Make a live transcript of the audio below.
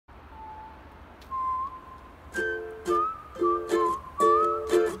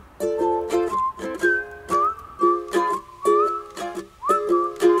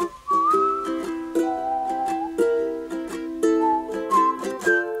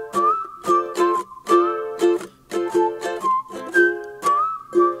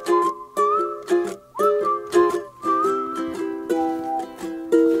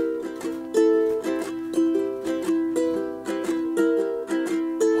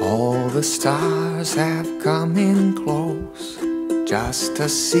All the stars have come in close just to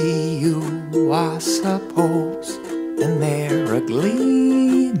see you, I suppose, and they're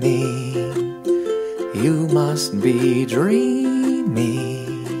a-gleaming. You must be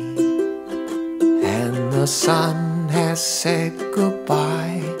dreaming, and the sun has said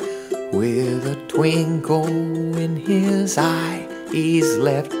goodbye with a twinkle in his eye. He's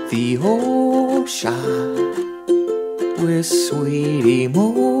left the ocean with sweet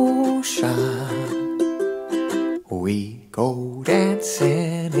emotion. We go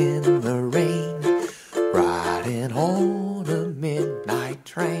dancing in the rain, riding on a midnight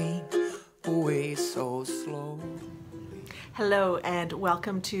train, away so slow. Hello and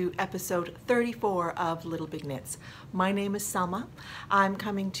welcome to episode 34 of Little Big Knits. My name is Selma. I'm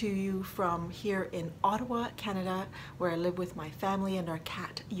coming to you from here in Ottawa, Canada, where I live with my family and our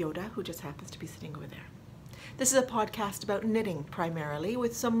cat Yoda, who just happens to be sitting over there. This is a podcast about knitting primarily,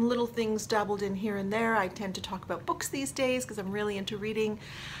 with some little things dabbled in here and there. I tend to talk about books these days because I'm really into reading,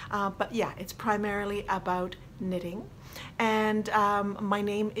 but yeah, it's primarily about knitting. And my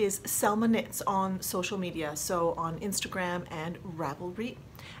name is Selma Knits on social media, so on Instagram and Ravelry.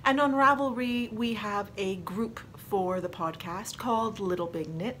 And on Ravelry, we have a group for the podcast called Little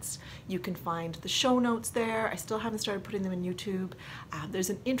Big Knits. You can find the show notes there. I still haven't started putting them in YouTube. There's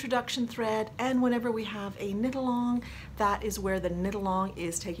an introduction thread, and whenever we have a knit along, that is where the knit along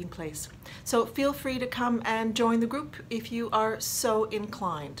is taking place. So feel free to come and join the group if you are so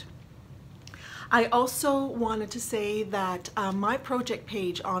inclined. I also wanted to say that my project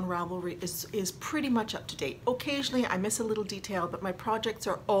page on Ravelry is pretty much up to date. Occasionally I miss a little detail, but my projects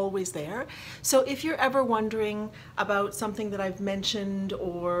are always there. So if you're ever wondering about something that I've mentioned,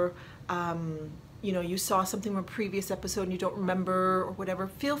 or you know, you saw something from a previous episode and you don't remember or whatever,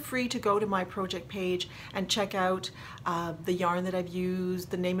 feel free to go to my project page and check out the yarn that I've used,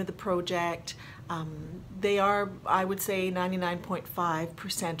 the name of the project. They are, I would say,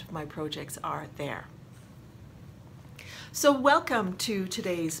 99.5% of my projects are there. So welcome to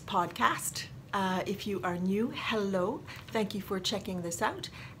today's podcast. If you are new, hello. Thank you for checking this out.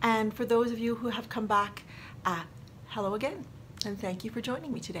 And for those of you who have come back, hello again. And thank you for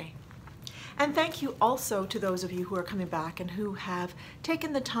joining me today. And thank you also to those of you who are coming back and who have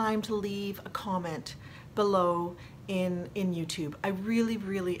taken the time to leave a comment below in YouTube. I really,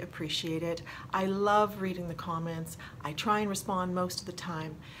 really appreciate it. I love reading the comments. I try and respond most of the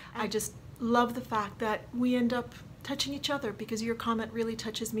time. I just love the fact that we end up touching each other, because your comment really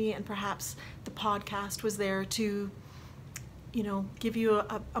touches me, and perhaps the podcast was there to, you know, give you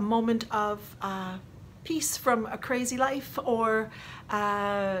a moment of peace from a crazy life, or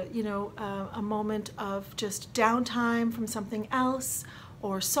you know, a moment of just downtime from something else,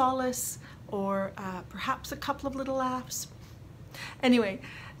 or solace, or perhaps a couple of little laughs. Anyway,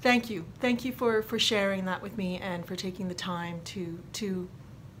 thank you for sharing that with me, and for taking the time to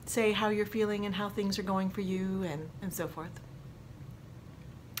say how you're feeling and how things are going for you, and so forth.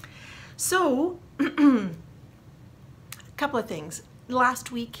 So a couple of things.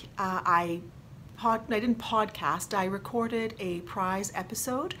 Last week I didn't podcast, I recorded a prize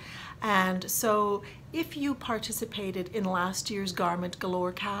episode, and so if you participated in last year's Garment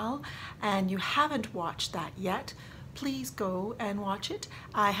Galore Cal and you haven't watched that yet, please go and watch it.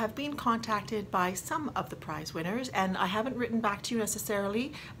 I have been contacted by some of the prize winners, and I haven't written back to you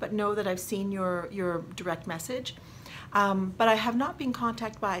necessarily, but know that I've seen your direct message. But I have not been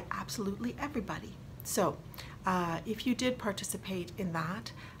contacted by absolutely everybody. So if you did participate in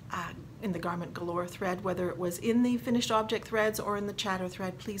that, in the Garment Galore thread, whether it was in the finished object threads or in the chatter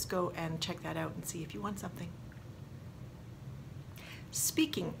thread, please go and check that out and see if you want something.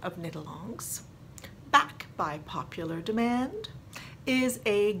 Speaking of knit-alongs, back by popular demand is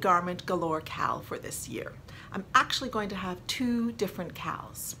a Garment Galore Cal for this year. I'm actually going to have two different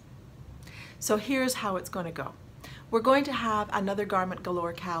cals. So here's how it's going to go. We're going to have another Garment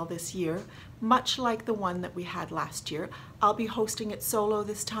Galore Cal this year, much like the one that we had last year. I'll be hosting it solo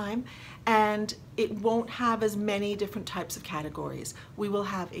this time, and it won't have as many different types of categories. We will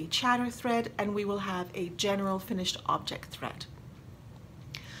have a chatter thread, and we will have a general finished object thread.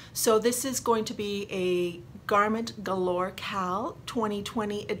 So this is going to be a Garment Galore Cal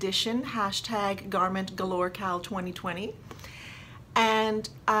 2020 edition, hashtag Garment Galore Cal 2020. And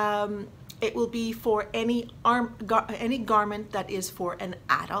it will be for any garment that is for an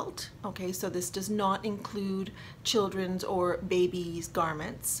adult. Okay, so this does not include children's or babies'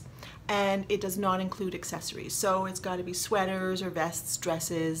 garments, and it does not include accessories. So it's got to be sweaters or vests,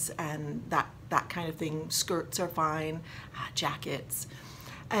 dresses, and that kind of thing. Skirts are fine, jackets.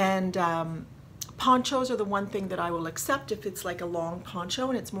 And Ponchos are the one thing that I will accept if it's like a long poncho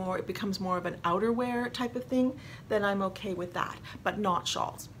and it becomes more of an outerwear type of thing, then I'm okay with that, but not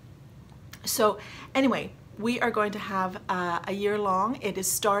shawls. So anyway, we are going to have a year long. It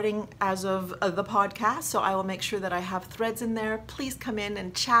is starting as of the podcast, so I will make sure that I have threads in there. Please come in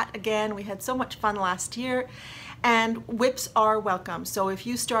and chat again. We had so much fun last year, and whips are welcome. So if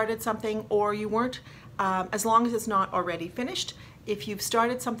you started something or you weren't, as long as it's not already finished, if you've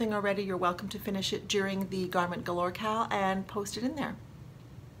started something already, you're welcome to finish it during the Garment Galore Cal and post it in there.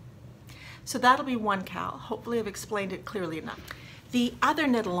 So that'll be one cal. Hopefully I've explained it clearly enough. The other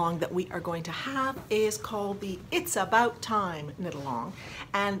knit along that we are going to have is called the It's About Time knit along.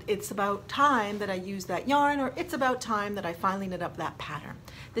 And it's about time that I use that yarn, or it's about time that I finally knit up that pattern.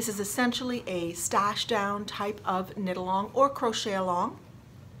 This is essentially a stash down type of knit along or crochet along.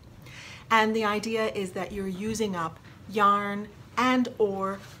 And the idea is that you're using up yarn and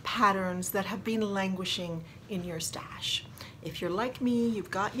or patterns that have been languishing in your stash. If you're like me, you've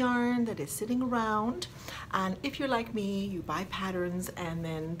got yarn that is sitting around, and if you're like me, you buy patterns and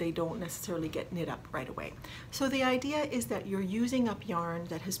then they don't necessarily get knit up right away. So the idea is that you're using up yarn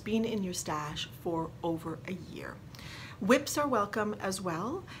that has been in your stash for over a year. Whips are welcome as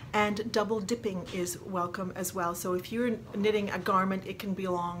well, and double dipping is welcome as well. So if you're knitting a garment, it can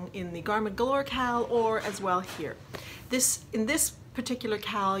belong in the Garment Galore Cal or as well here. In this particular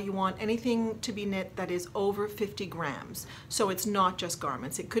cal, you want anything to be knit that is over 50 grams. So it's not just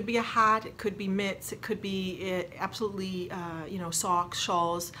garments. It could be a hat, it could be mitts, it could be absolutely, socks,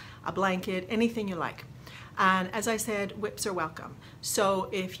 shawls, a blanket, anything you like. And as I said, whips are welcome. So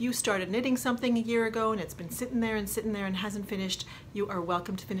if you started knitting something a year ago and it's been sitting there and hasn't finished, you are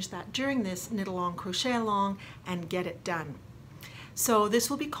welcome to finish that during this knit along, crochet along, and get it done. So this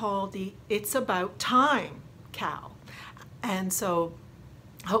will be called the It's About Time cal. And so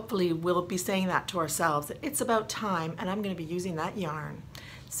hopefully we'll be saying that to ourselves, that it's about time, and I'm going to be using that yarn.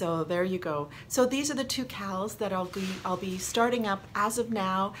 So there you go. So these are the two cals that I'll be starting up as of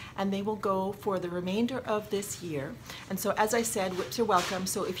now, and they will go for the remainder of this year. And so as I said, whips are welcome.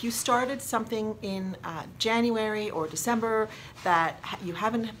 So if you started something in January or December that you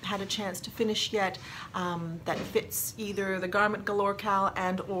haven't had a chance to finish yet, that fits either the Garment Galore Cal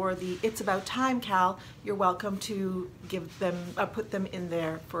and or the It's About Time cal, you're welcome to give them, put them in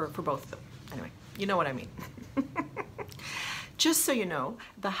there for both of them. Anyway, you know what I mean. Just so you know,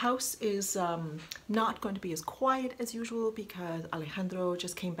 the house is not going to be as quiet as usual because Alejandro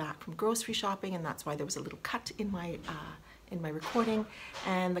just came back from grocery shopping, and that's why there was a little cut in my recording.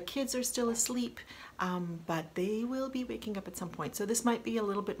 And the kids are still asleep, but they will be waking up at some point. So this might be a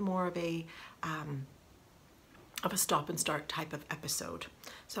little bit more of a stop and start type of episode.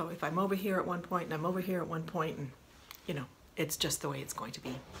 So if I'm over here at one point and I'm over here at one point, and you know, it's just the way it's going to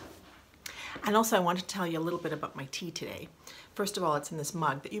be. And also I want to tell you a little bit about my tea today. First of all, it's in this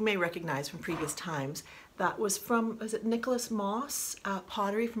mug that you may recognize from previous times. That was from, was it Nicholas Moss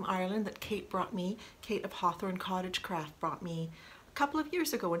pottery from Ireland that Kate brought me. Kate of Hawthorne Cottage Craft brought me a couple of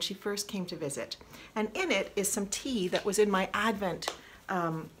years ago when she first came to visit. And in it is some tea that was in my Advent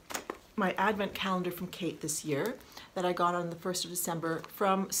calendar from Kate this year that I got on the 1st of December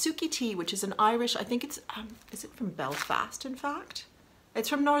from Suki Tea, which is an Irish, I think it's, is it from Belfast in fact? It's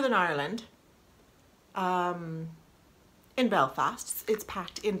from Northern Ireland. In Belfast, it's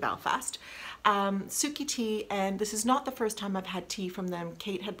packed in Belfast. Suki Tea, and this is not the first time I've had tea from them.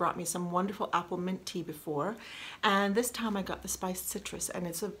 Kate had brought me some wonderful apple mint tea before, and this time I got the spiced citrus, and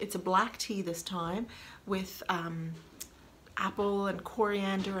it's a black tea this time with apple and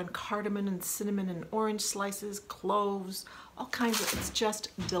coriander and cardamom and cinnamon and orange slices, cloves, all kinds of, it's just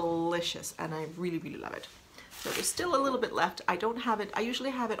delicious, and I really, really love it. So there's still a little bit left. I don't have it, I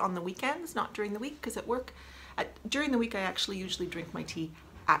usually have it on the weekends, not during the week, because at work, during the week I actually usually drink my tea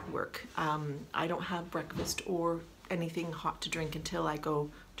at work. I don't have breakfast or anything hot to drink until I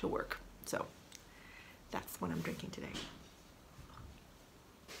go to work. So that's what I'm drinking today.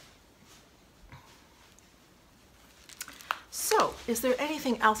 So, is there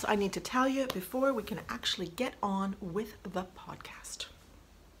anything else I need to tell you before we can actually get on with the podcast?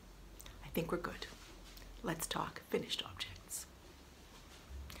 I think we're good. Let's talk finished objects.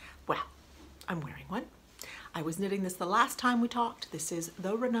 Well, I'm wearing one. I was knitting this the last time we talked. This is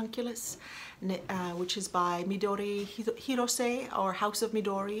the Ranunculus, which is by Midori Hirose, or House of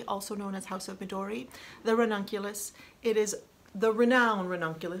Midori, also known as House of Midori. The Ranunculus. It is the renowned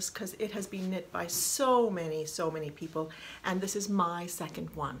Ranunculus because it has been knit by so many people, and this is my second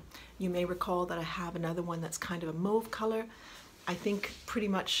one. You may recall that I have another one that's kind of a mauve color. I think pretty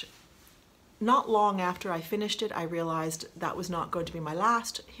much not long after I finished it, I realized that was not going to be my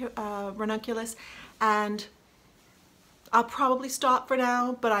last ranunculus, and I'll probably stop for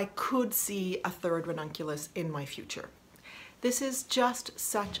now, but I could see a third ranunculus in my future. This is just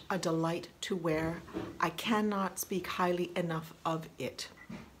such a delight to wear. I cannot speak highly enough of it.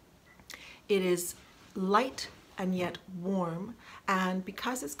 It is light and yet warm, and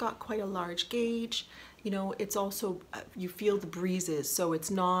because it's got quite a large gauge, you know, it's also, you feel the breezes, so it's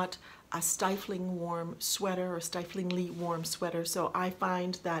not a stifling warm sweater or stiflingly warm sweater. So I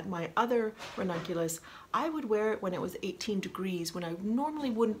find that my other ranunculus, I would wear it when it was 18 degrees, when I normally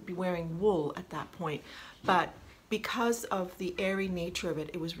wouldn't be wearing wool at that point, but because of the airy nature of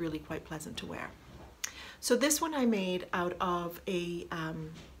it, it was really quite pleasant to wear. So this one I made out of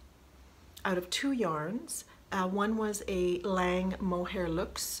two yarns. One was a Lang Mohair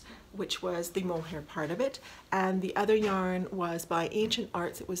Luxe, which was the mohair part of it, and the other yarn was by Ancient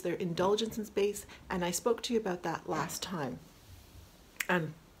Arts. It was their Indulgence in Space, and I spoke to you about that last time,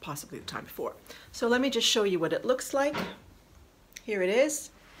 and possibly the time before. So let me just show you what it looks like. Here it is.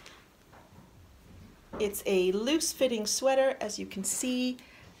 It's a loose fitting sweater, as you can see.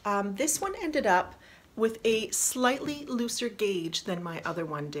 This one ended up with a slightly looser gauge than my other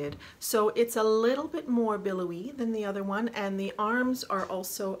one did. So it's a little bit more billowy than the other one, and the arms are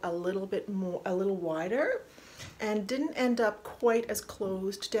also a little wider, and didn't end up quite as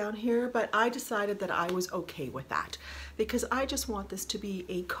closed down here, but I decided that I was okay with that because I just want this to be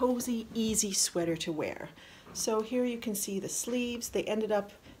a cozy, easy sweater to wear. So here you can see the sleeves. They ended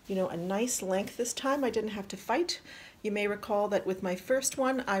up, you know, a nice length this time. I didn't have to fight. You may recall that with my first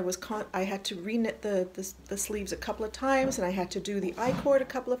one, I had to re-knit the sleeves a couple of times, and I had to do the I-cord a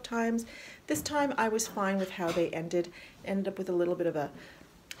couple of times. This time I was fine with how they ended up with a little bit of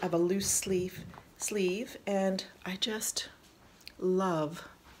a loose sleeve, and I just love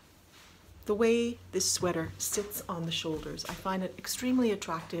the way this sweater sits on the shoulders. I find it extremely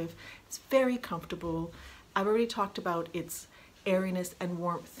attractive. It's very comfortable. I've already talked about its airiness and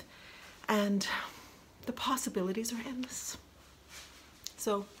warmth, and the possibilities are endless.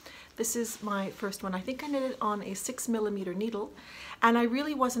 So this is my first one. I think I knitted on a 6mm needle, and I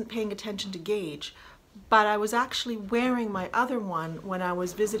really wasn't paying attention to gauge, but I was actually wearing my other one when I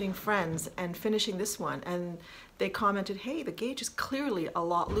was visiting friends and finishing this one, and they commented, hey, the gauge is clearly a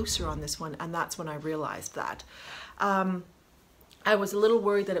lot looser on this one, and that's when I realized that. I was a little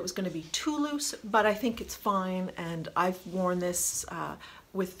worried that it was going to be too loose, but I think it's fine, and I've worn this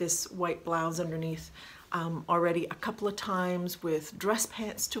with this white blouse underneath already a couple of times with dress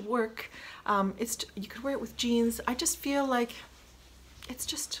pants to work. You could wear it with jeans. I just feel like it's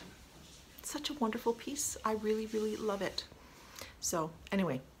just such a wonderful piece. I really, really love it. So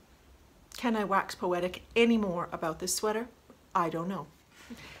anyway, can I wax poetic anymore about this sweater? I don't know.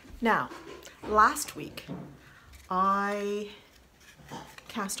 Now, last week I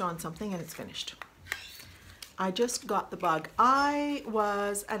cast on something and it's finished. I just got the bug.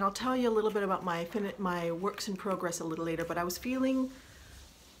 And I'll tell you a little bit about my works in progress a little later, but I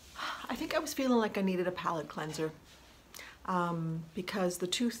think I was feeling like I needed a palette cleanser because the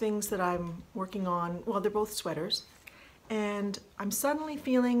two things that I'm working on, well, they're both sweaters, and I'm suddenly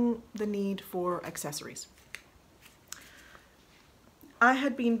feeling the need for accessories. I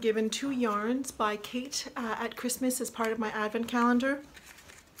had been given 2 yarns by Kate at Christmas as part of my advent calendar.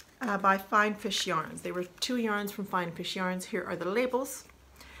 By Fine Fish Yarns. They were 2 yarns from Fine Fish Yarns. Here are the labels.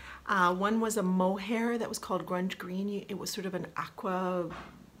 One was a mohair that was called Grunge Green. It was sort of an aqua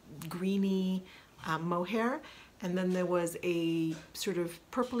greeny mohair. And then there was a sort of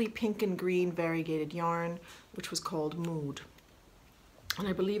purpley pink and green variegated yarn, which was called Mood. And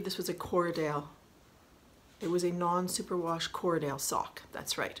I believe this was a Corriedale. It was a non-superwash Corriedale sock.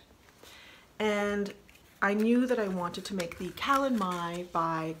 That's right. And I knew that I wanted to make the Callan Mai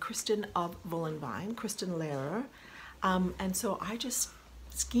by Kristen of Wollonvine, Kristen Lehrer, and so I just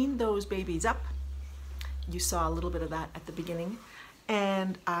skeined those babies up. You saw a little bit of that at the beginning,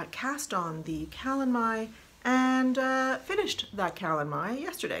 and cast on the Callan Mai and finished that Callan Mai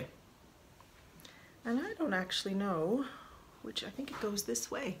yesterday. And I don't actually know which, I think it goes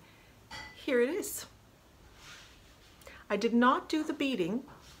this way. Here it is. I did not do the beading,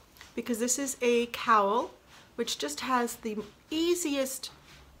 because this is a cowl which just has the easiest,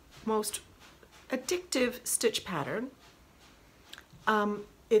 most addictive stitch pattern.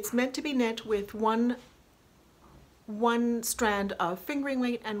 It's meant to be knit with one strand of fingering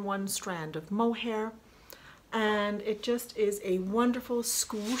weight and 1 strand of mohair, and it just is a wonderful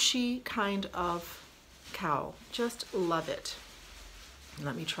squishy kind of cowl. Just love it.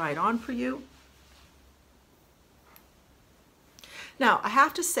 Let me try it on for you. Now, I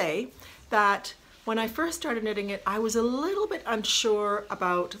have to say that when I first started knitting it, I was a little bit unsure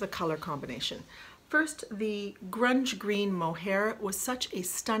about the color combination. First, the grunge green mohair was such a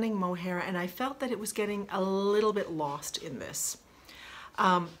stunning mohair, and I felt that it was getting a little bit lost in this.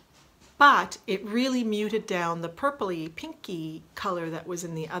 But it really muted down the purpley, pinky color that was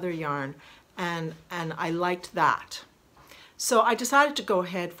in the other yarn, and I liked that. So I decided to go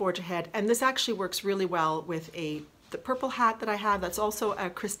ahead, forge ahead, and this actually works really well with the purple hat that I have. That's also a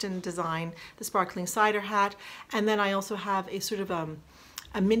Kristen design, the sparkling cider hat. And then I also have a sort of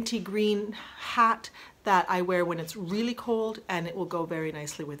a minty green hat that I wear when it's really cold, and it will go very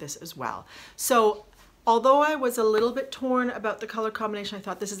nicely with this as well. So although I was a little bit torn about the color combination, I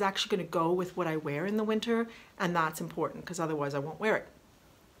thought this is actually going to go with what I wear in the winter, and that's important because otherwise I won't wear it.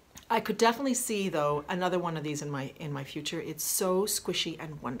 I could definitely see though another one of these in my future. It's so squishy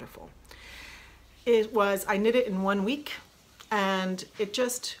and wonderful. I knit it in 1 week, and it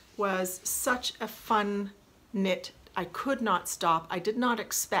just was such a fun knit. I could not stop. I did not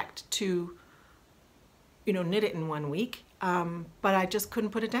expect to, knit it in 1 week, but I just couldn't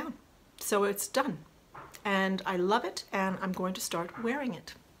put it down. So it's done, and I love it, and I'm going to start wearing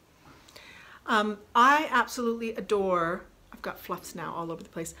it. I absolutely adore, I've got fluffs now all over the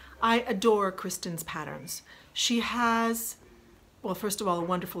place. I adore Kristen's patterns. She has, well, first of all, a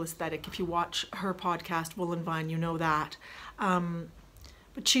wonderful aesthetic. If you watch her podcast, Wool and Vine, you know that.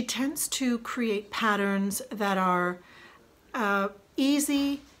 But she tends to create patterns that are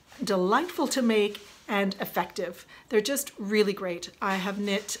easy, delightful to make, and effective. They're just really great. I've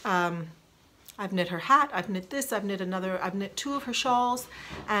knit her hat, I've knit this, I've knit 2 of her shawls,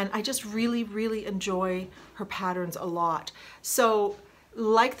 and I just really, really enjoy her patterns a lot. So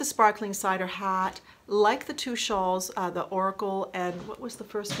like the sparkling cider hat, like the 2 shawls, the Oracle, and what was the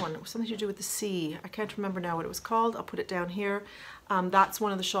first one? It was something to do with the sea. I can't remember now what it was called. I'll put it down here. That's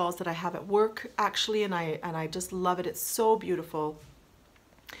one of the shawls that I have at work actually, and I just love it. It's so beautiful.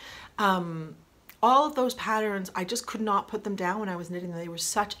 All of those patterns, I just could not put them down when I was knitting them. They were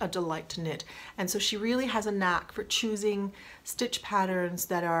such a delight to knit. And so she really has a knack for choosing stitch patterns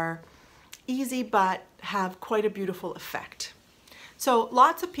that are easy but have quite a beautiful effect. So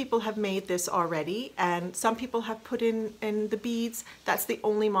lots of people have made this already, and some people have put in the beads. That's the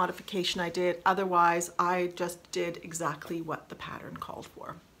only modification I did. Otherwise, I just did exactly what the pattern called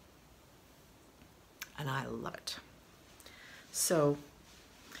for. And I love it. So,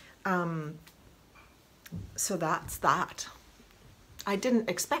 so that's that. I didn't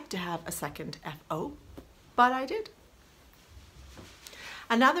expect to have a second FO, but I did.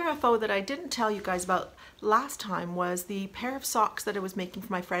 Another FO that I didn't tell you guys about last time was the pair of socks that I was making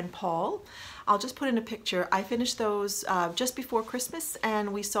for my friend Paul. I'll just put in a picture. I finished those just before Christmas,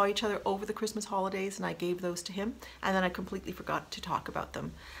 and we saw each other over the Christmas holidays, and I gave those to him, and then I completely forgot to talk about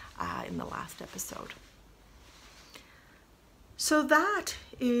them in the last episode. So that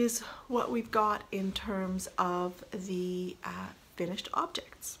is what we've got in terms of the finished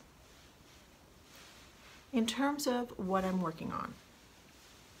objects. In terms of what I'm working on.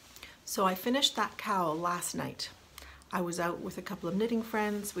 So I finished that cowl last night. I was out with a couple of knitting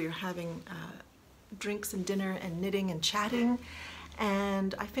friends. We were having drinks and dinner and knitting and chatting,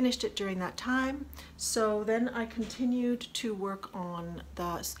 and I finished it during that time. So then I continued to work on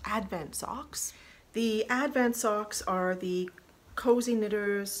the Advent socks. The Advent socks are the Cozy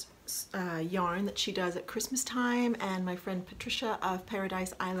Knitters yarn that she does at Christmas time, and my friend Patricia of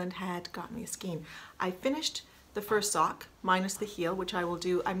Paradise Island had got me a skein. I finished the first sock minus the heel, which I will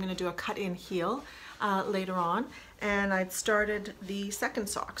do. I'm going to do a cut-in heel later on, and I've started the second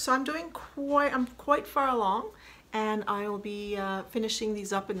sock. So I'm quite far along, and I will be finishing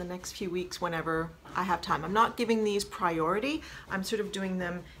these up in the next few weeks whenever I have time. I'm not giving these priority. I'm sort of doing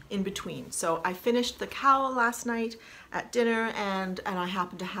them in between. So I finished the cowl last night at dinner, and I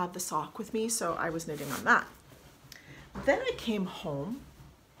happened to have the sock with me, so I was knitting on that. Then I came home,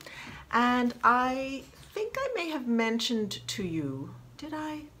 and I think I may have mentioned to you, did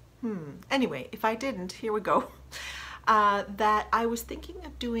I? Anyway, if I didn't, here we go, that I was thinking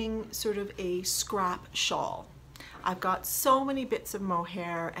of doing sort of a scrap shawl. I've got so many bits of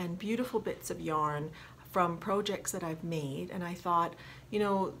mohair and beautiful bits of yarn from projects that I've made, and I thought,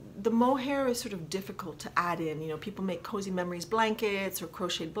 the mohair is sort of difficult to add in. People make Cozy Memories blankets or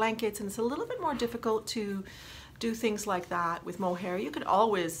crocheted blankets, and it's a little bit more difficult to do things like that with mohair. You could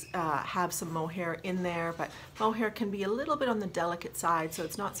always have some mohair in there, but mohair can be a little bit on the delicate side, so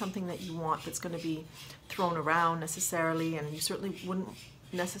it's not something that you want that's going to be thrown around necessarily, and you certainly wouldn't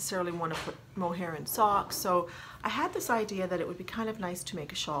necessarily want to put mohair in socks. So I had this idea that it would be kind of nice to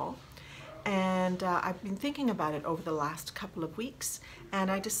make a shawl, and I've been thinking about it over the last couple of weeks, and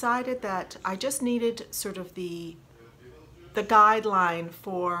I decided that I just needed sort of the guideline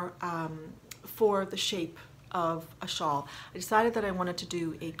for the shape of a shawl. I decided that I wanted to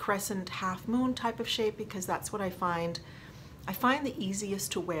do a crescent half moon type of shape because that's what I find the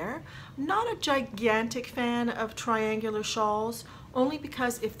easiest to wear. I'm not a gigantic fan of triangular shawls, only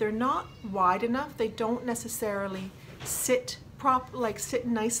because if they're not wide enough, they don't necessarily sit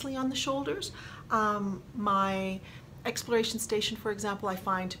nicely on the shoulders. My Exploration Station, for example, I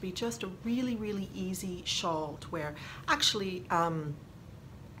find to be just a really, really easy shawl to wear. Actually,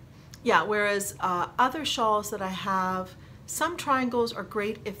 yeah, whereas other shawls that I have, some triangles are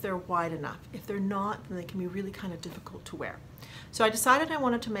great if they're wide enough. If they're not, then they can be really kind of difficult to wear. So I decided I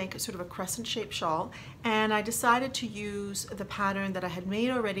wanted to make sort of a crescent shaped shawl, and I decided to use the pattern that I had made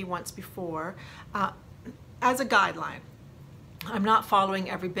already once before as a guideline. I'm not following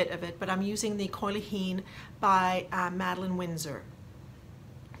every bit of it, but I'm using the Coilheen by Madeline Windsor.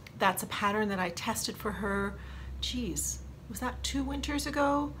 That's a pattern that I tested for her, geez, was that 2 winters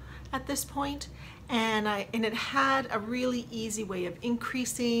ago at this point? And it had a really easy way of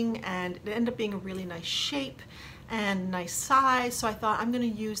increasing, and it ended up being a really nice shape and nice size. So I thought I'm going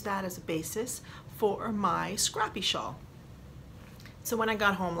to use that as a basis for my scrappy shawl. So when I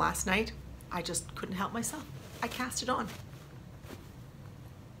got home last night, I just couldn't help myself. I cast it on.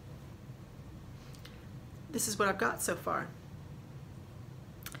 This is what I've got so far.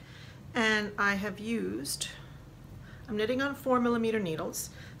 And I have used, I'm knitting on 4mm needles.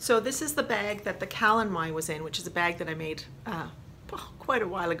 So this is the bag that the calanmai was in, which is a bag that I made quite a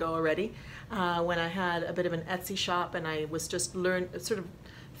while ago already, when I had a bit of an Etsy shop and I was just sort of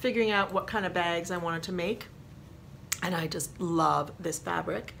figuring out what kind of bags I wanted to make. And I just love this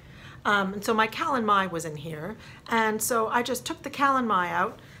fabric. And so my calanmai was in here. And so I just took the calanmai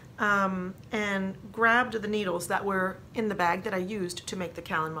out and grabbed the needles that were in the bag that I used to make the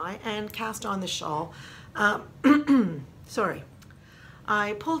calanmai and cast on the shawl. Sorry.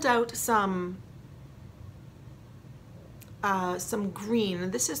 I pulled out some green.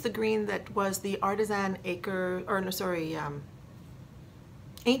 This is the green that was the Artisan Acre, or no, sorry,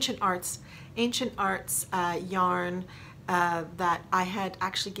 Ancient Arts yarn that I had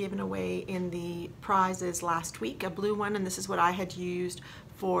actually given away in the prizes last week, a blue one, and this is what I had used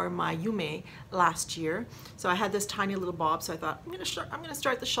for my Yume last year. So I had this tiny little bob, so I thought I'm gonna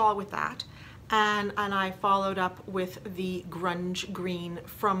start the shawl with that. And I followed up with the grunge green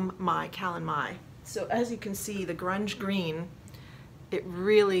from my calanmai. So as you can see, the grunge green, it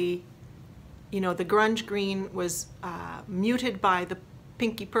really, you know, the grunge green was muted by the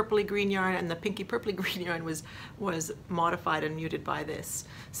pinky purpley green yarn, and the pinky purpley green yarn was modified and muted by this.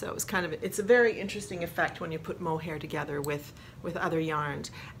 So it was kind of, it's a very interesting effect when you put mohair together with other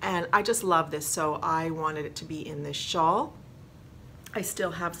yarns. And I just love this, so I wanted it to be in this shawl. I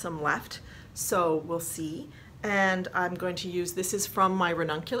still have some left, so we'll see. And I'm going to use, this is from my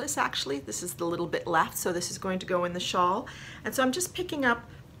ranunculus actually, this is the little bit left, so this is going to go in the shawl. And so I'm just picking up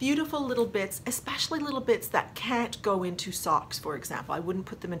beautiful little bits, especially little bits that can't go into socks, for example. I wouldn't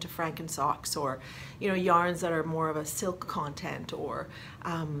put them into Franken socks, or, you know, yarns that are more of a silk content, or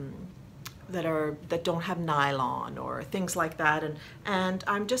that don't have nylon or things like that. And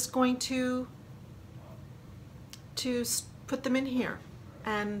I'm just going to put them in here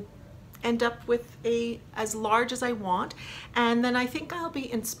and end up with as large as I want. And then I think I'll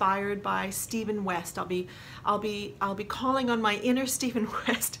be inspired by Stephen West. I'll be calling on my inner Stephen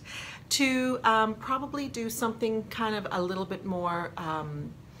West to probably do something kind of a little bit more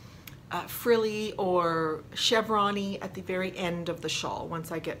frilly or chevron-y at the very end of the shawl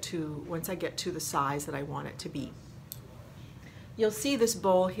once I get to the size that I want it to be. You'll see this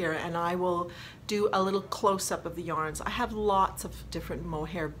bowl here, and I will do a little close-up of the yarns. I have lots of different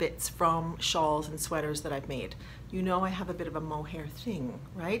mohair bits from shawls and sweaters that I've made. You know I have a bit of a mohair thing,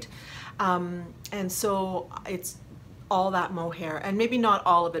 right? And so it's all that mohair, and maybe not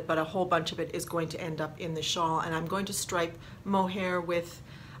all of it, but a whole bunch of it is going to end up in the shawl, and I'm going to stripe mohair with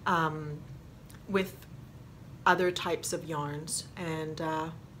other types of yarns, and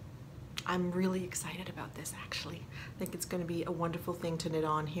I'm really excited about this actually. I think it's going to be a wonderful thing to knit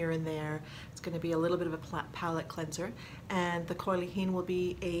on here and there. It's going to be a little bit of a palette cleanser, and the Coilheen will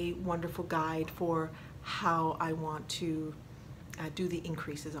be a wonderful guide for how I want to do the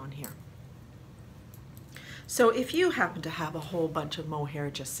increases on here. So if you happen to have a whole bunch of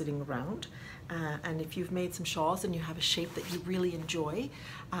mohair just sitting around, and if you've made some shawls and you have a shape that you really enjoy,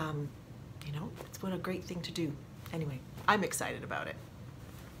 you know, it's what a great thing to do. Anyway, I'm excited about it.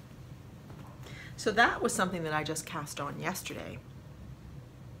 So that was something that I just cast on yesterday.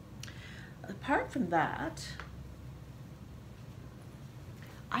 apart from that,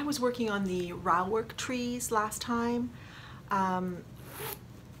 I was working on the rowwork trees last time, and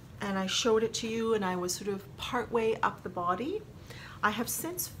I showed it to you, and I was sort of part way up the body. I have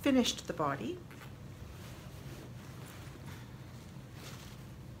since finished the body.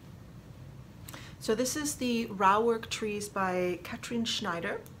 So this is the Rowwork Trees by Katrin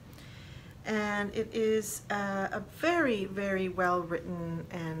Schneider, and it is a very, very well written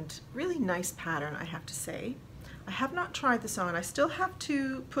and really nice pattern, I have to say. I have not tried this on. I still have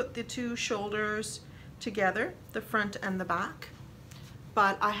to put the two shoulders together, the front and the back,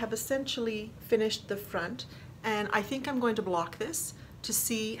 but I have essentially finished the front, and I think I'm going to block this to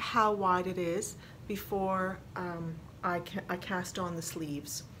see how wide it is before I cast on the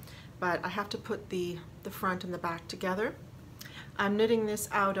sleeves. But I have to put the front and the back together. I'm knitting this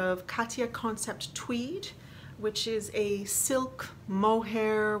out of Katya Concept Tweed, which is a silk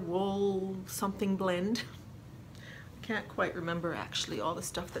mohair wool something blend. I can't quite remember actually all the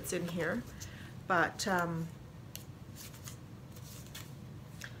stuff that's in here, but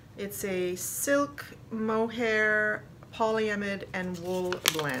it's a silk mohair polyamide and wool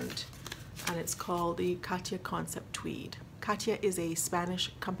blend, and it's called the Katya Concept Tweed. Katya is a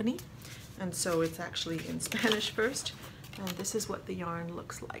Spanish company, and so it's actually in Spanish first, and this is what the yarn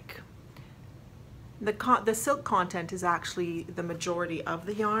looks like. The silk content is actually the majority of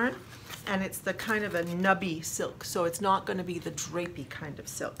the yarn, and it's the kind of a nubby silk, so it's not going to be the drapey kind of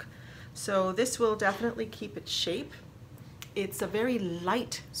silk. So this will definitely keep its shape. It's a very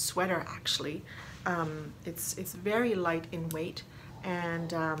light sweater actually. It's very light in weight,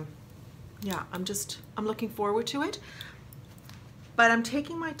 and yeah, I'm looking forward to it. But I'm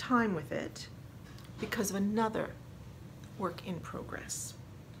taking my time with it because of another work in progress.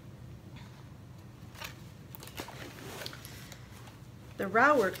 The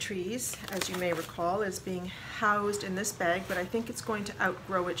Rowwork Trees, as you may recall, is being housed in this bag, but I think it's going to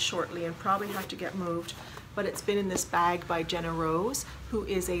outgrow it shortly and probably have to get moved. But it's been in this bag by Jenna Rose, who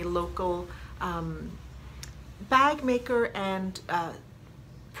is a local bag maker and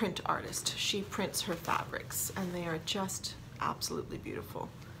print artist. She prints her fabrics, and they are just absolutely beautiful.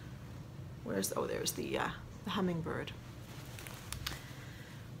 There's the hummingbird.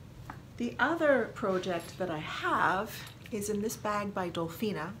 The other project that I have is in this bag by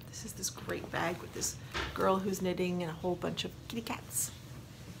Dolphina. This is this great bag with this girl who's knitting and a whole bunch of kitty cats.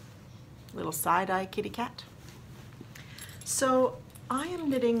 Little side-eye kitty cat. So I am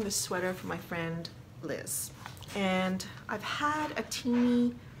knitting this sweater for my friend Liz, and I've had a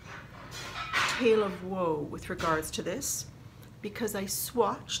teeny tale of woe with regards to this because I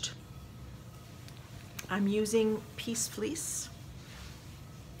swatched. I'm using Peace Fleece,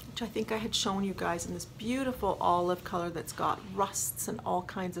 which I think I had shown you guys in this beautiful olive color that's got rusts and all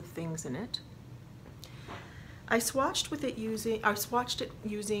kinds of things in it. I swatched it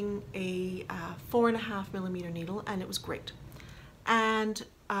using a 4.5mm needle, and it was great. And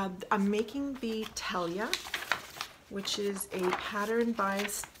I'm making the Talia, which is a pattern by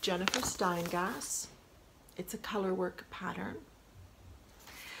Jennifer Steingass. It's a color work pattern.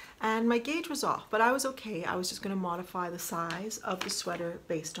 And my gauge was off, but I was okay. I was just going to modify the size of the sweater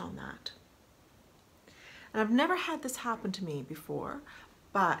based on that. And I've never had this happen to me before,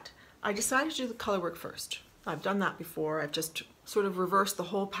 but I decided to do the color work first. I've done that before. I've just sort of reversed the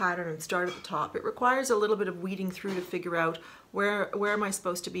whole pattern and started at the top. It requires a little bit of weeding through to figure out where am I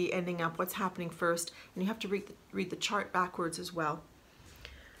supposed to be ending up, what's happening first, and you have to read the chart backwards as well.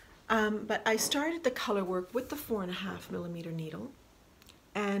 But I started the color work with the 4.5mm needle,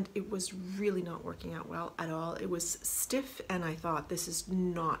 and it was really not working out well at all. It was stiff, and I thought, this is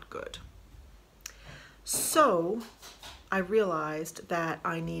not good. So I realized that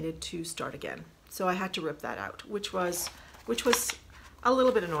I needed to start again. So I had to rip that out, which was a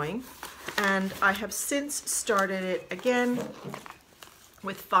little bit annoying. And I have since started it again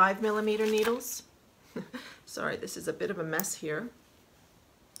with 5mm needles. Sorry, this is a bit of a mess here.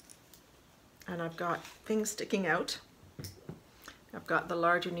 And I've got things sticking out. I've got the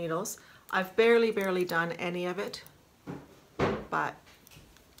larger needles. I've barely done any of it, but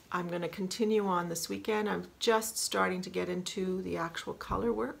I'm going to continue on this weekend. I'm just starting to get into the actual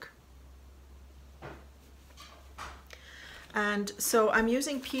color work. And so I'm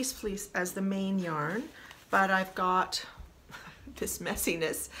using Peace Fleece as the main yarn, but I've got this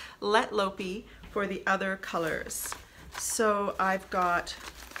messiness, Let Lopi, for the other colors. So I've got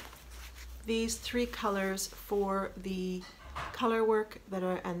these 3 colors for the color work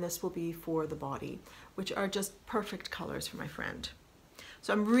and this will be for the body, which are just perfect colors for my friend.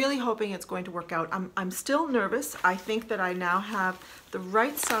 So I'm really hoping it's going to work out. I'm still nervous. I think that I now have the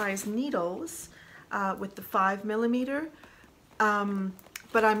right size needles with the 5mm,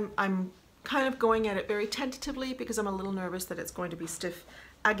 but I'm kind of going at it very tentatively because I'm a little nervous that it's going to be stiff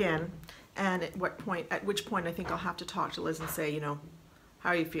again. And at which point I think I'll have to talk to Liz and say, you know, how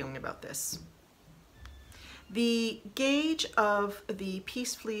are you feeling about this? The gauge of the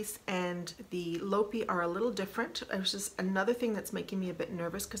Peace Fleece and the Lopi are a little different. There's just another thing that's making me a bit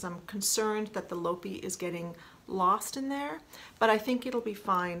nervous because I'm concerned that the Lopi is getting lost in there, but I think it'll be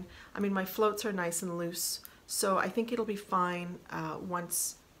fine. I mean, my floats are nice and loose, so I think it'll be fine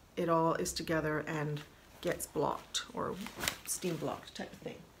once it all is together and gets blocked or steam blocked type of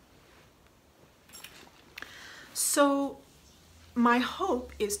thing. So my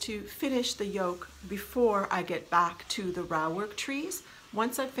hope is to finish the yoke before I get back to the raw work trees.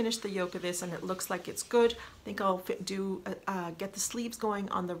 Once I finish the yoke of this and it looks like it's good, I think I'll get the sleeves going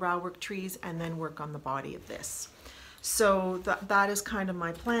on the raw work trees and then work on the body of this. So that is kind of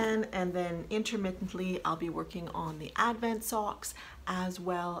my plan, and then intermittently I'll be working on the Advent socks as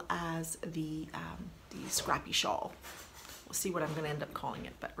well as the Scrappy Shawl. We'll see what I'm going to end up calling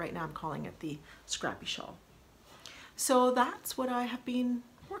it, but right now I'm calling it the Scrappy Shawl. So that's what I have been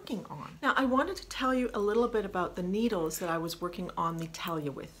working on. Now I wanted to tell you a little bit about the needles that I was working on the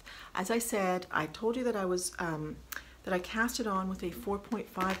talia with. As I said, I told you that I was that I cast it on with a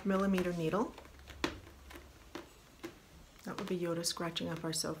 4.5mm needle. That would be Yoda scratching up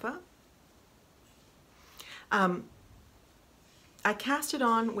our sofa. I cast it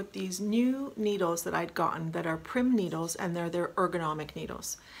on with these new needles that I'd gotten that are Prim needles, and they're their ergonomic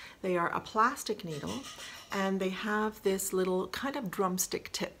needles. They are a plastic needle, and they have this little kind of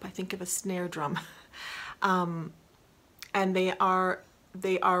drumstick tip. I think of a snare drum. And they are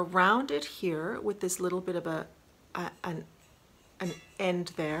rounded here with this little bit of an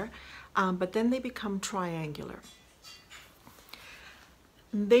end there, but then they become triangular.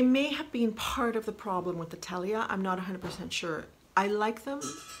 They may have been part of the problem with the talia. I'm not 100% sure. I like them.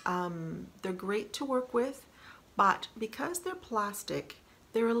 They're great to work with, but because they're plastic,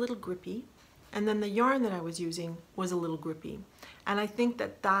 they're a little grippy. And then the yarn that I was using was a little grippy. And I think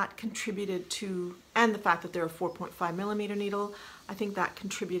that that contributed to, and the fact that they're a 4.5mm needle, I think that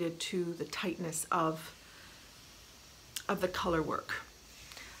contributed to the tightness of the color work.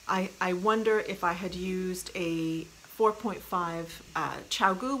 I wonder if I had used a 4.5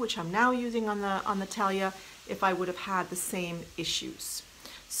 Chao, which I'm now using on the talia, if I would have had the same issues.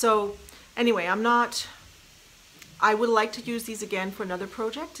 So anyway, I would like to use these again for another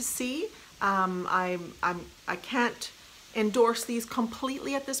project to see. I can't endorse these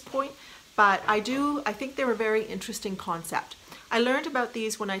completely at this point, but I think they're a very interesting concept. I learned about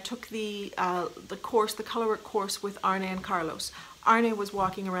these when I took the colorwork course with Arne and Carlos. Arne was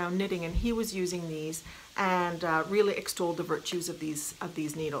walking around knitting and he was using these and really extolled the virtues of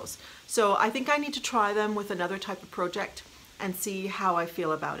these needles. So I think I need to try them with another type of project and see how I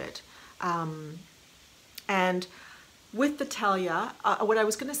feel about it. And with the talia, what I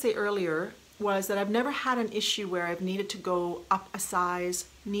was going to say earlier was that I've never had an issue where I've needed to go up a size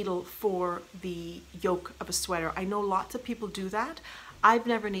needle for the yoke of a sweater. I know lots of people do that. I've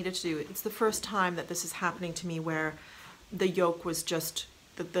never needed to do it. It's the first time that this is happening to me where the yoke was just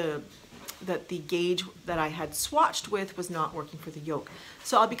that the gauge that I had swatched with was not working for the yoke.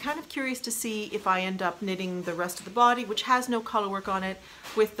 So I'll be kind of curious to see if I end up knitting the rest of the body, which has no color work on it,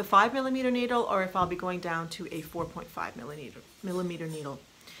 with the 5mm needle, or if I'll be going down to a 4.5mm needle.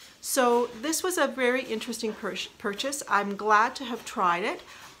 So this was a very interesting purchase. I'm glad to have tried it.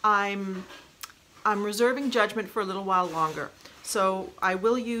 I'm reserving judgment for a little while longer. So I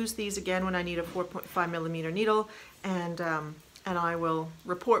will use these again when I need a 4.5mm needle, and I will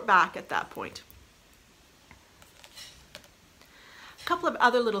report back at that point. A couple of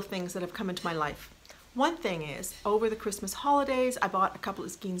other little things that have come into my life. One thing is, over the Christmas holidays, I bought a couple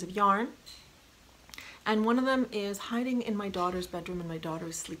of skeins of yarn, and one of them is hiding in my daughter's bedroom, and my daughter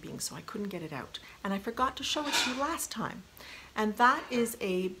is sleeping, so I couldn't get it out. And I forgot to show it to you last time. And that is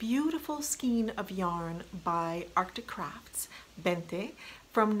a beautiful skein of yarn by Arctic Crafts, Bente,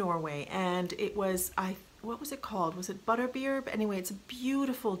 from Norway. And it was, what was it called? Was it Butterbeer? Anyway, it's a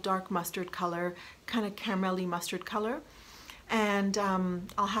beautiful dark mustard color, kind of caramelly mustard color. And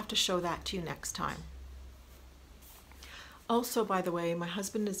I'll have to show that to you next time. Also, by the way, my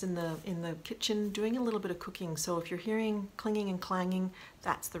husband is in the kitchen doing a little bit of cooking, so if you're hearing clinging and clanging,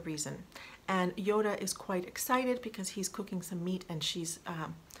 that's the reason. And Yoda is quite excited because he's cooking some meat, and she's,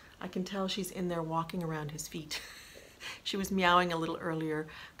 I can tell she's in there walking around his feet. She was meowing a little earlier,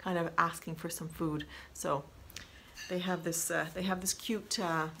 kind of asking for some food. So they have this cute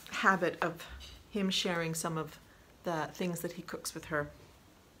habit of him sharing some of the things that he cooks with her.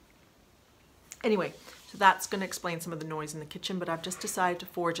 Anyway, so that's going to explain some of the noise in the kitchen, but I've just decided to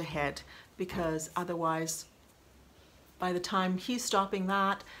forge ahead because otherwise, by the time he's stopping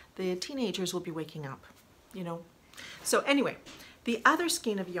that, the teenagers will be waking up, you know. So anyway, the other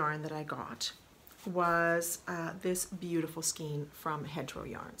skein of yarn that I got was this beautiful skein from Hedgerow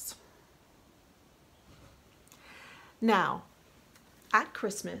Yarns. Now, at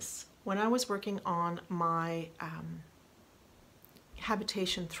Christmas, when I was working on my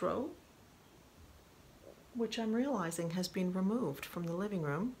habitation throw, which I'm realizing has been removed from the living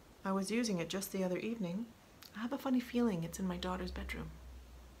room. I was using it just the other evening. I have a funny feeling it's in my daughter's bedroom.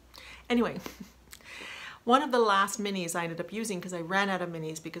 Anyway, one of the last minis I ended up using, because I ran out of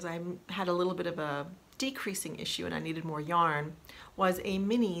minis because I had a little bit of a decreasing issue and I needed more yarn, was a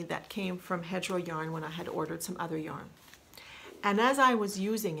mini that came from Hedgerow Yarn when I had ordered some other yarn. And as I was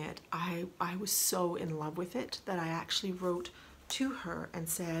using it, I was so in love with it that I actually wrote to her and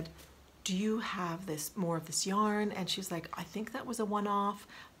said, do you have more of this yarn? And she's like, I think that was a one-off,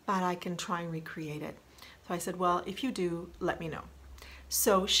 but I can try and recreate it. So I said, well, if you do, let me know.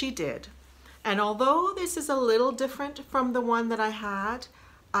 So she did. And although this is a little different from the one that I had,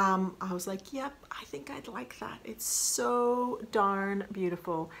 I was like, yep, I think I'd like that. It's so darn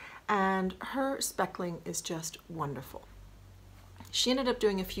beautiful. And her speckling is just wonderful. She ended up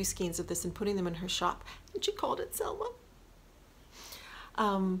doing a few skeins of this and putting them in her shop, and she called it Selma.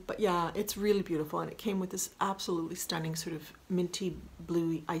 But yeah, it's really beautiful, and it came with this absolutely stunning sort of minty,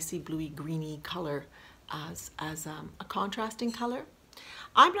 bluey, icy, bluey, greeny color as a contrasting color.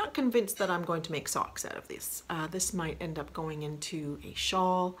 I'm not convinced that I'm going to make socks out of this. This might end up going into a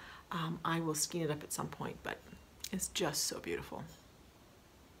shawl. I will skein it up at some point, but it's just so beautiful.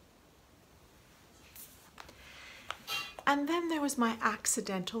 And then there was my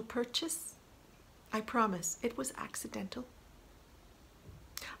accidental purchase. I promise, it was accidental.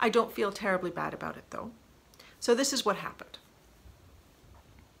 I don't feel terribly bad about it though. So this is what happened.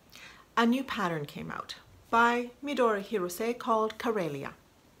 A new pattern came out by Midori Hirose called Karelia.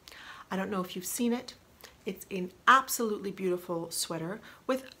 I don't know if you've seen it. It's an absolutely beautiful sweater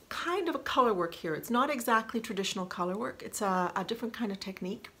with kind of a color work here. It's not exactly traditional color work. It's a different kind of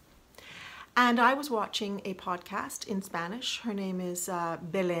technique. And I was watching a podcast in Spanish. Her name is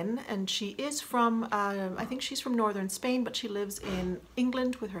Belén, and she is from, I think she's from northern Spain, but she lives in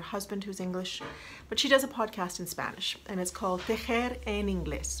England with her husband who's English. But she does a podcast in Spanish, and it's called Tejer en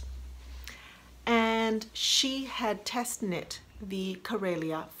Inglés. And she had test knit the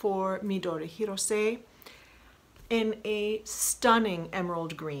Karelia for Midori Hirose in a stunning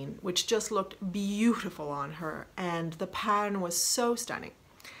emerald green, which just looked beautiful on her, and the pattern was so stunning.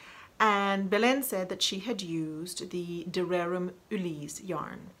 And Belén said that she had used the Dererum Ulysse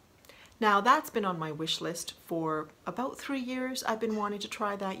yarn. Now that's been on my wish list for about 3 years. I've been wanting to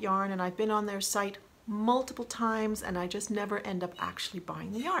try that yarn, and I've been on their site multiple times, and I just never end up actually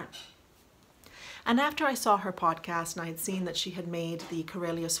buying the yarn. And after I saw her podcast and I had seen that she had made the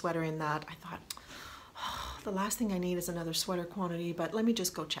Karelia sweater in that, I thought, oh, the last thing I need is another sweater quantity, but let me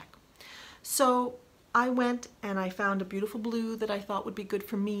just go check. So I went and I found a beautiful blue that I thought would be good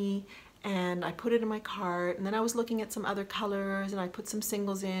for me, and I put it in my cart, and then I was looking at some other colors and I put some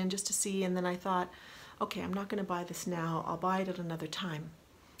singles in just to see, and then I thought, okay, I'm not going to buy this now, I'll buy it at another time.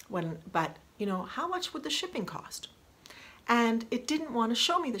 But you know, how much would the shipping cost? And it didn't want to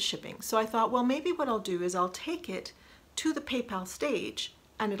show me the shipping, so I thought, well, maybe what I'll do is I'll take it to the PayPal stage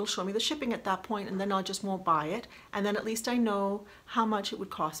and it'll show me the shipping at that point, and then I just won't buy it, and then at least I know how much it would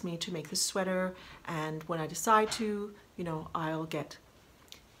cost me to make this sweater, and when I decide to, you know, I'll get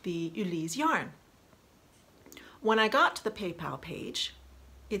the Ulysse yarn. When I got to the PayPal page,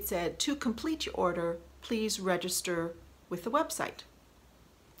 it said, to complete your order, please register with the website.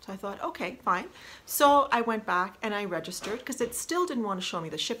 So I thought, okay, fine. So I went back and I registered because it still didn't want to show me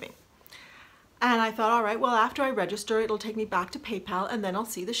the shipping. And I thought, all right, well, after I register, it'll take me back to PayPal and then I'll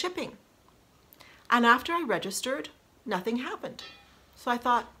see the shipping. And after I registered, nothing happened. So I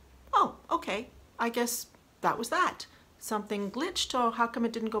thought, oh, okay, I guess that was that. Something glitched, or how come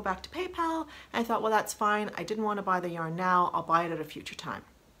it didn't go back to PayPal? And I thought, well, that's fine. I didn't want to buy the yarn now. I'll buy it at a future time.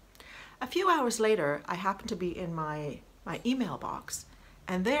 A few hours later, I happened to be in my email box,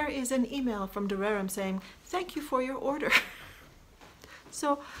 and there is an email from Dererum saying, thank you for your order.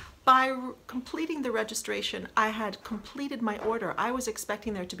 So by completing the registration, I had completed my order. I was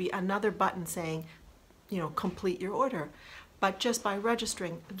expecting there to be another button saying, you know, complete your order. But just by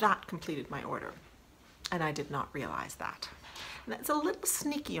registering, that completed my order. And I did not realize that. And that's a little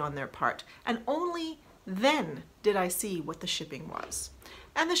sneaky on their part. And only Then did I see what the shipping was.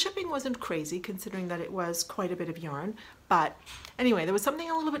 And the shipping wasn't crazy considering that it was quite a bit of yarn. But anyway, there was something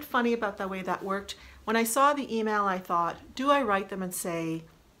a little bit funny about the way that worked. When I saw the email, I thought, do I write them and say,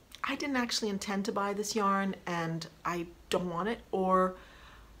 I didn't actually intend to buy this yarn and I don't want it? Or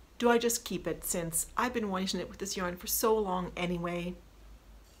do I just keep it since I've been wanting to knit with this yarn for so long anyway?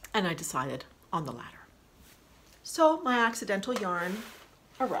 And I decided on the latter. So my accidental yarn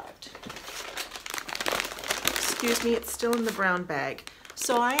arrived. Excuse me, it's still in the brown bag.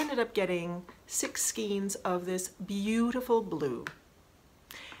 So I ended up getting 6 skeins of this beautiful blue.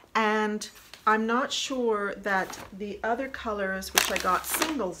 And I'm not sure that the other colors, which I got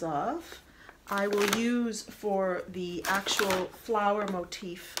singles of, I will use for the actual flower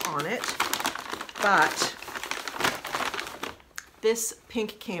motif on it. But this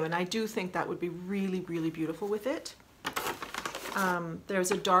pink came, and I do think that would be really, really beautiful with it.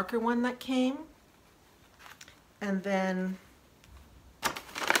 There's a darker one that came. And then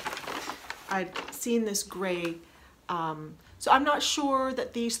I'd seen this gray. So I'm not sure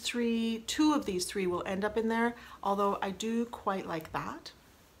that two of these three will end up in there, although I do quite like that.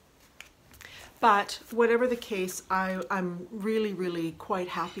 But whatever the case, I'm really, really quite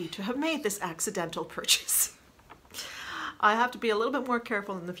happy to have made this accidental purchase. I have to be a little bit more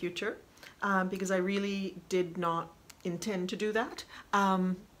careful in the future because I really did not intend to do that.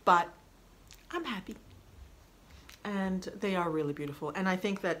 But I'm happy. And they are really beautiful. And I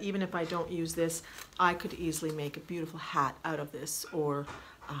think that even if I don't use this, I could easily make a beautiful hat out of this, or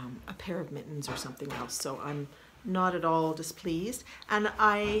a pair of mittens or something else. So I'm not at all displeased. And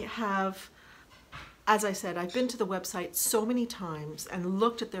I have, as I said, I've been to the website so many times and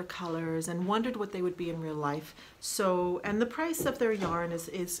looked at their colors and wondered what they would be in real life. So, and the price of their yarn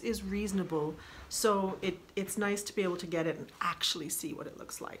is reasonable. So it's nice to be able to get it and actually see what it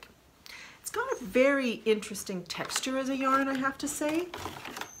looks like. It's got a very interesting texture as a yarn, I have to say.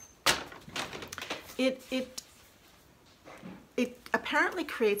 It apparently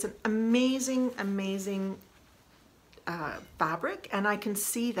creates an amazing fabric, and I can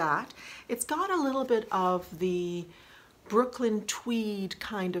see that. It's got a little bit of the Brooklyn tweed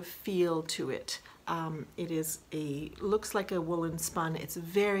kind of feel to it. Looks like a woolen spun. It's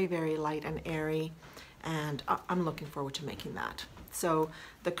very, very light and airy, and I'm looking forward to making that. So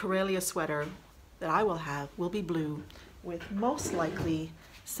the Corelia sweater that I will have will be blue with most likely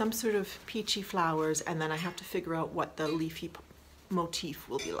some sort of peachy flowers, and then I have to figure out what the leafy motif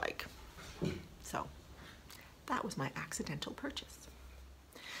will be like. So that was my accidental purchase.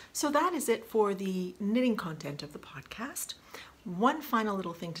 So that is it for the knitting content of the podcast. One final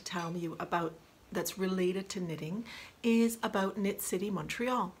little thing to tell you about that's related to knitting is about Knit City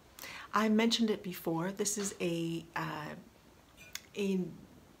Montreal. I mentioned it before. This is a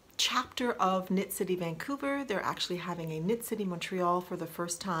chapter of Knit City Vancouver. They're actually having a Knit City Montreal for the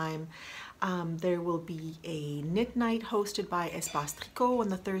first time. There will be a knit night hosted by Espace Tricot on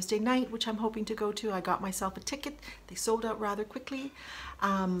the Thursday night, which I'm hoping to go to. I got myself a ticket. They sold out rather quickly.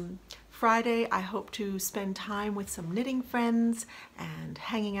 Friday, I hope to spend time with some knitting friends and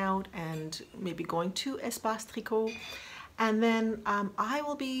hanging out and maybe going to Espace Tricot. And then I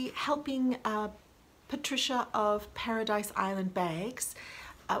will be helping Patricia of Paradise Island Bags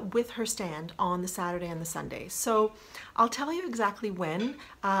with her stand on the Saturday and the Sunday. So I'll tell you exactly when.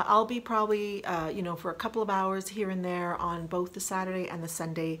 I'll be probably, for a couple of hours here and there on both the Saturday and the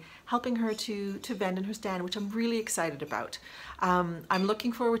Sunday, helping her to vend in her stand, which I'm really excited about. I'm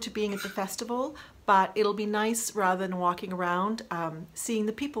looking forward to being at the festival, but it'll be nice rather than walking around, seeing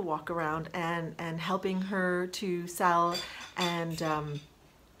the people walk around and helping her to sell, and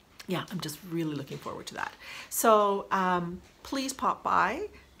yeah, I'm just really looking forward to that. So please pop by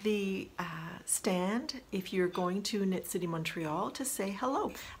the stand if you're going to Knit City Montreal to say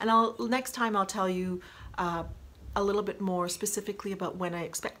hello. And next time I'll tell you a little bit more specifically about when I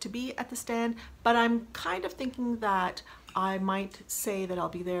expect to be at the stand, but I'm kind of thinking that I might say that I'll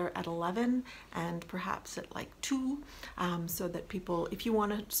be there at 11 and perhaps at like 2, so that people, if you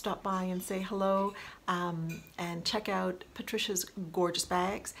want to stop by and say hello and check out Patricia's gorgeous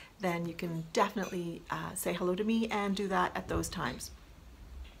bags, then you can definitely say hello to me and do that at those times.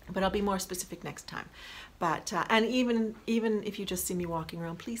 But I'll be more specific next time. But and even if you just see me walking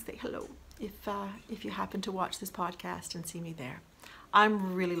around, please say hello if you happen to watch this podcast and see me there.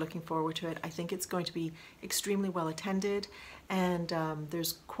 I'm really looking forward to it. I think it's going to be extremely well attended, and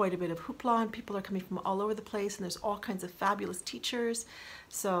there's quite a bit of hoopla, and people are coming from all over the place, and there's all kinds of fabulous teachers.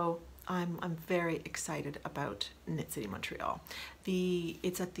 So I'm very excited about Knit City Montreal.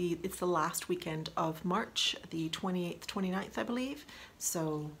 It's the last weekend of March, the 28th, 29th, I believe.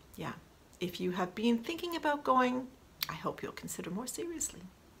 So yeah, if you have been thinking about going, I hope you'll consider more seriously.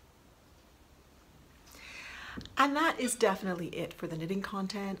 And that is definitely it for the knitting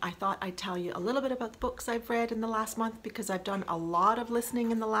content. I thought I'd tell you a little bit about the books I've read in the last month because I've done a lot of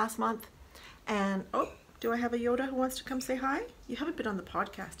listening in the last month. And, oh, do I have a Yoda who wants to come say hi? You haven't been on the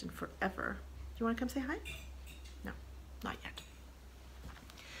podcast in forever. Do you want to come say hi? No, not yet.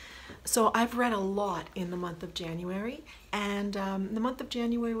 So I've read a lot in the month of January, and the month of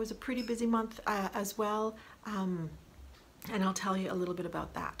January was a pretty busy month as well, and I'll tell you a little bit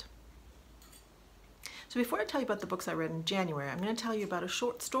about that. So before I tell you about the books I read in January, I'm going to tell you about a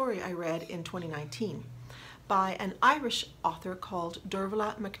short story I read in 2019 by an Irish author called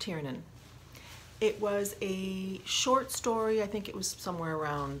Dervla McTiernan. It was a short story, I think it was somewhere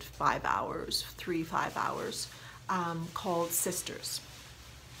around 5 hours, 5 hours, called Sisters.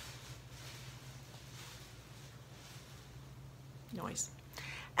 Noise.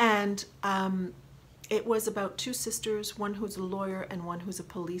 And it was about two sisters, one who's a lawyer and one who's a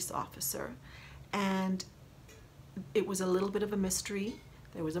police officer. And it was a little bit of a mystery.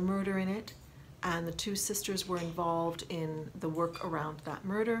 There was a murder in it, and the two sisters were involved in the work around that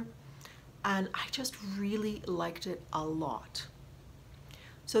murder. And I just really liked it a lot.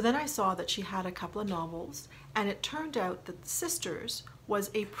 So then I saw that she had a couple of novels, and it turned out that Sisters was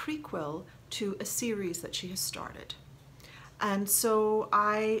a prequel to a series that she has started. And so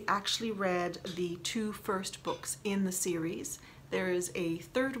I actually read the 2 first books in the series. There is a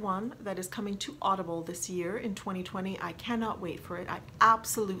third one that is coming to Audible this year in 2020. I cannot wait for it. I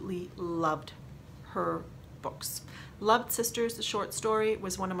absolutely loved her books. Loved Sisters, the short story. It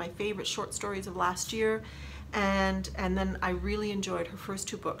was one of my favorite short stories of last year. And then I really enjoyed her first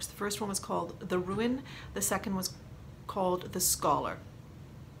 2 books. The first one was called The Ruin. The second was called The Scholar.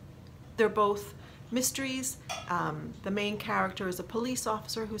 They're both mysteries. The main character is a police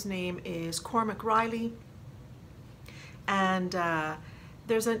officer whose name is Cormac Riley. And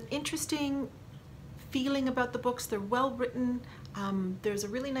there's an interesting feeling about the books. They're well written. There's a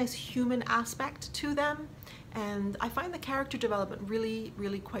really nice human aspect to them. And I find the character development really,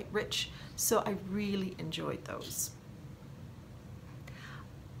 really quite rich. So I really enjoyed those.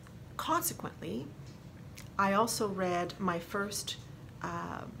 Consequently, I also read my first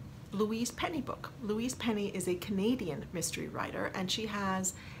Louise Penny book. Louise Penny is a Canadian mystery writer, and she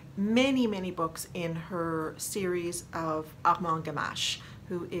has many, many books in her series of Armand Gamache,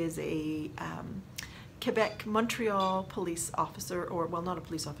 who is a Quebec, Montreal police officer, or, well, not a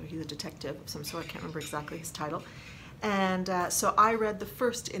police officer, he's a detective of some sort, I can't remember exactly his title. And so I read the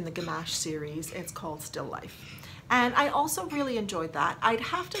first in the Gamache series. It's called Still Life. And I also really enjoyed that. I'd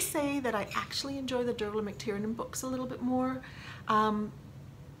have to say that I actually enjoy the Dervla McTiernan books a little bit more.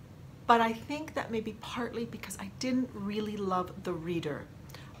 But I think that may be partly because I didn't really love the reader.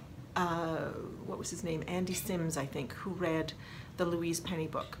 What was his name? Andy Sims, I think, who read the Louise Penny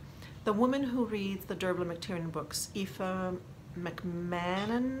book. The woman who reads the Dervla McTiernan books, Aoife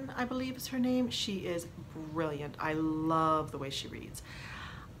McMahon, I believe is her name. She is brilliant. I love the way she reads.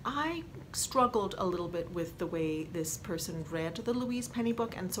 I struggled a little bit with the way this person read the Louise Penny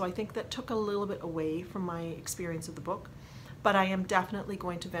book, and so I think that took a little bit away from my experience of the book. But I am definitely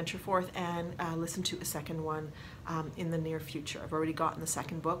going to venture forth and listen to a second one in the near future. I've already gotten the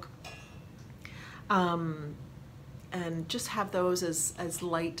second book. And just have those as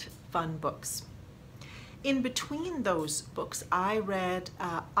light, fun books. In between those books, I read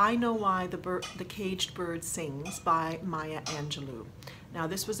I Know Why the Caged Bird Sings by Maya Angelou. Now,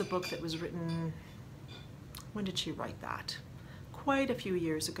 this was a book that was written, when did she write that? Quite a few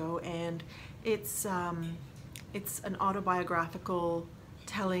years ago, and it's an autobiographical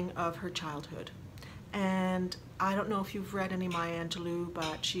telling of her childhood. And I don't know if you've read any Maya Angelou,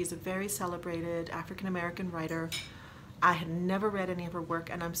 but she's a very celebrated African-American writer. I had never read any of her work,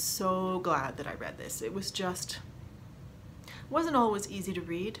 and I'm so glad that I read this. It was just, wasn't always easy to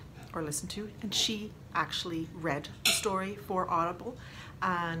read or listen to, and she actually read the story for Audible,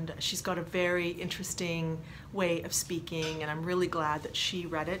 and she's got a very interesting way of speaking, and I'm really glad that she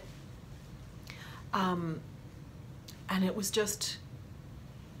read it. And it was just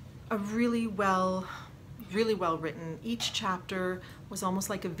a really well written. Each chapter was almost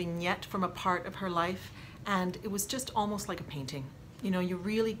like a vignette from a part of her life, and it was just almost like a painting. You know, you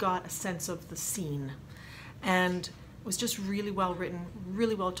really got a sense of the scene, and it was just really well written,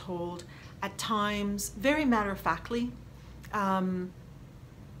 really well told, at times very matter-of-factly,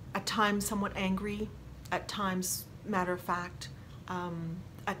 at times somewhat angry, at times matter-of-fact,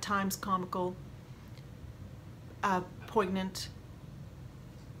 at times comical, poignant,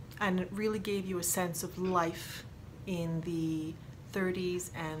 and it really gave you a sense of life in the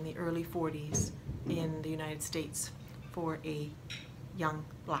 30s and the early 40s in the United States for a young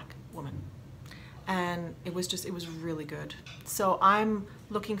black woman. And it was really good. So I'm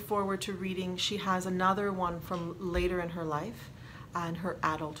looking forward to reading. She has another one from later in her life and her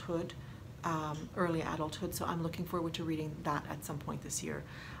adulthood, early adulthood. So I'm looking forward to reading that at some point this year,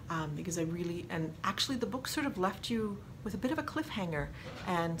 because and actually the book sort of left you with a bit of a cliffhanger,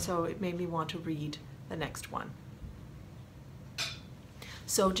 and so it made me want to read the next one.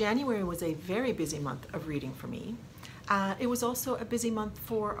 So January was a very busy month of reading for me. It was also a busy month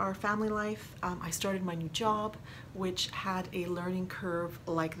for our family life. I started my new job, which had a learning curve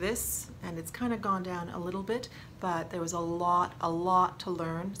like this, and it's kind of gone down a little bit, but there was a lot to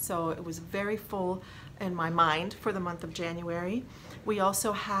learn. So it was very full in my mind for the month of January. We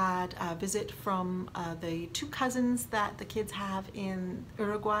also had a visit from the 2 cousins that the kids have in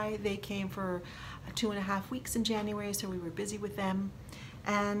Uruguay. They came for 2.5 weeks in January, so we were busy with them.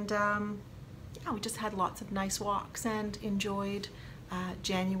 And yeah, we just had lots of nice walks and enjoyed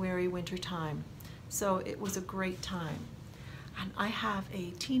January winter time. So it was a great time. And I have a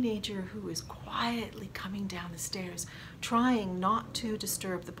teenager who is quietly coming down the stairs, trying not to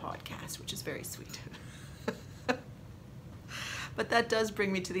disturb the podcast, which is very sweet. But that does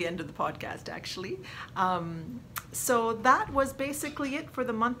bring me to the end of the podcast, actually. So that was basically it for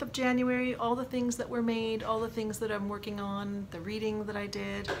the month of January. All the things that were made, all the things that I'm working on, the reading that I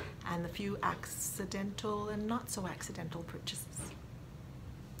did, and the few accidental and not so accidental purchases.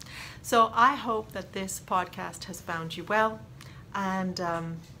 So I hope that this podcast has found you well, and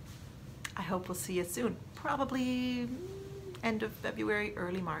I hope we'll see you soon. Probably end of February,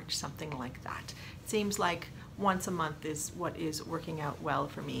 early March, something like that. It seems like once a month is what is working out well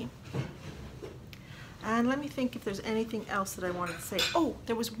for me. And let me think if there's anything else that I wanted to say. Oh,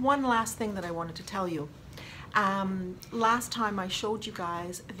 there was one last thing that I wanted to tell you. Last time I showed you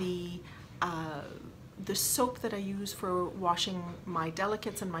guys the soap that I use for washing my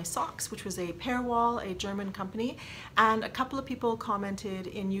delicates and my socks, which was a Pairwall, a German company. And a couple of people commented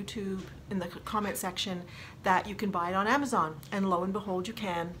in YouTube, in the comment section, that you can buy it on Amazon. And lo and behold, you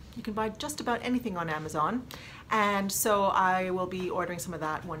can. You can buy just about anything on Amazon. And so I will be ordering some of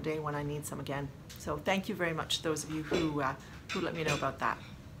that one day when I need some again. So thank you very much to those of you who let me know about that.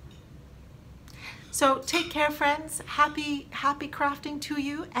 So take care, friends. Happy crafting to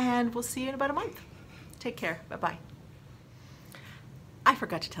you, and we'll see you in about a month. Take care. Bye-bye. I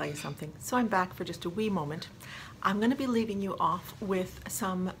forgot to tell you something, so I'm back for just a wee moment. I'm going to be leaving you off with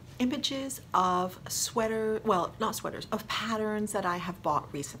some images of of patterns that I have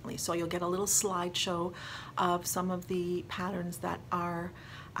bought recently. So you'll get a little slideshow of some of the patterns that are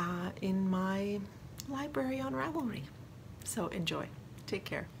in my library on Ravelry. So enjoy. Take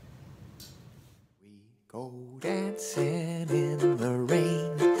care. We go dancing in the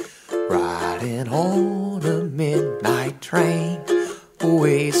rain, riding on a midnight train,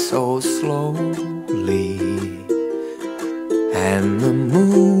 away so slowly, and the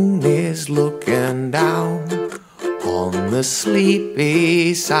moon is looking down on the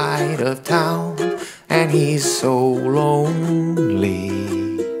sleepy side of town, and he's so lonely.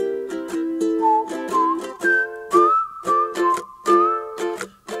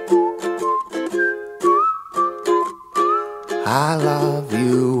 I love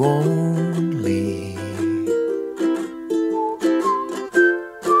you only.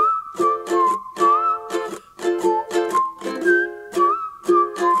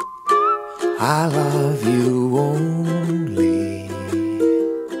 I love you only.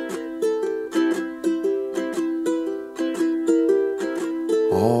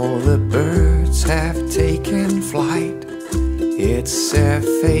 All the birds have taken flight. It's their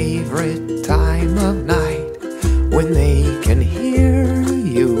favorite time of night, when they can hear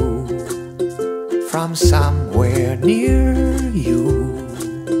you from somewhere near you.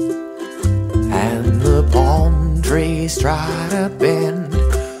 And the palm trees try to bend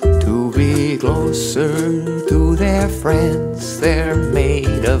to be closer to their friends. They're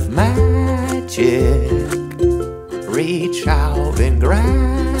made of magic. Reach out and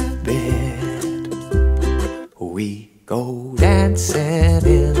grab it. We go dancing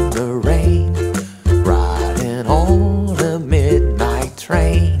in the rain, riding on a midnight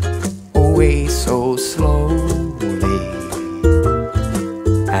train, away so slowly,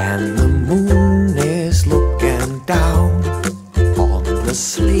 and the moon is looking down on the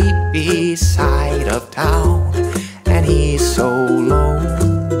sleepy side of town, and he's so lonely.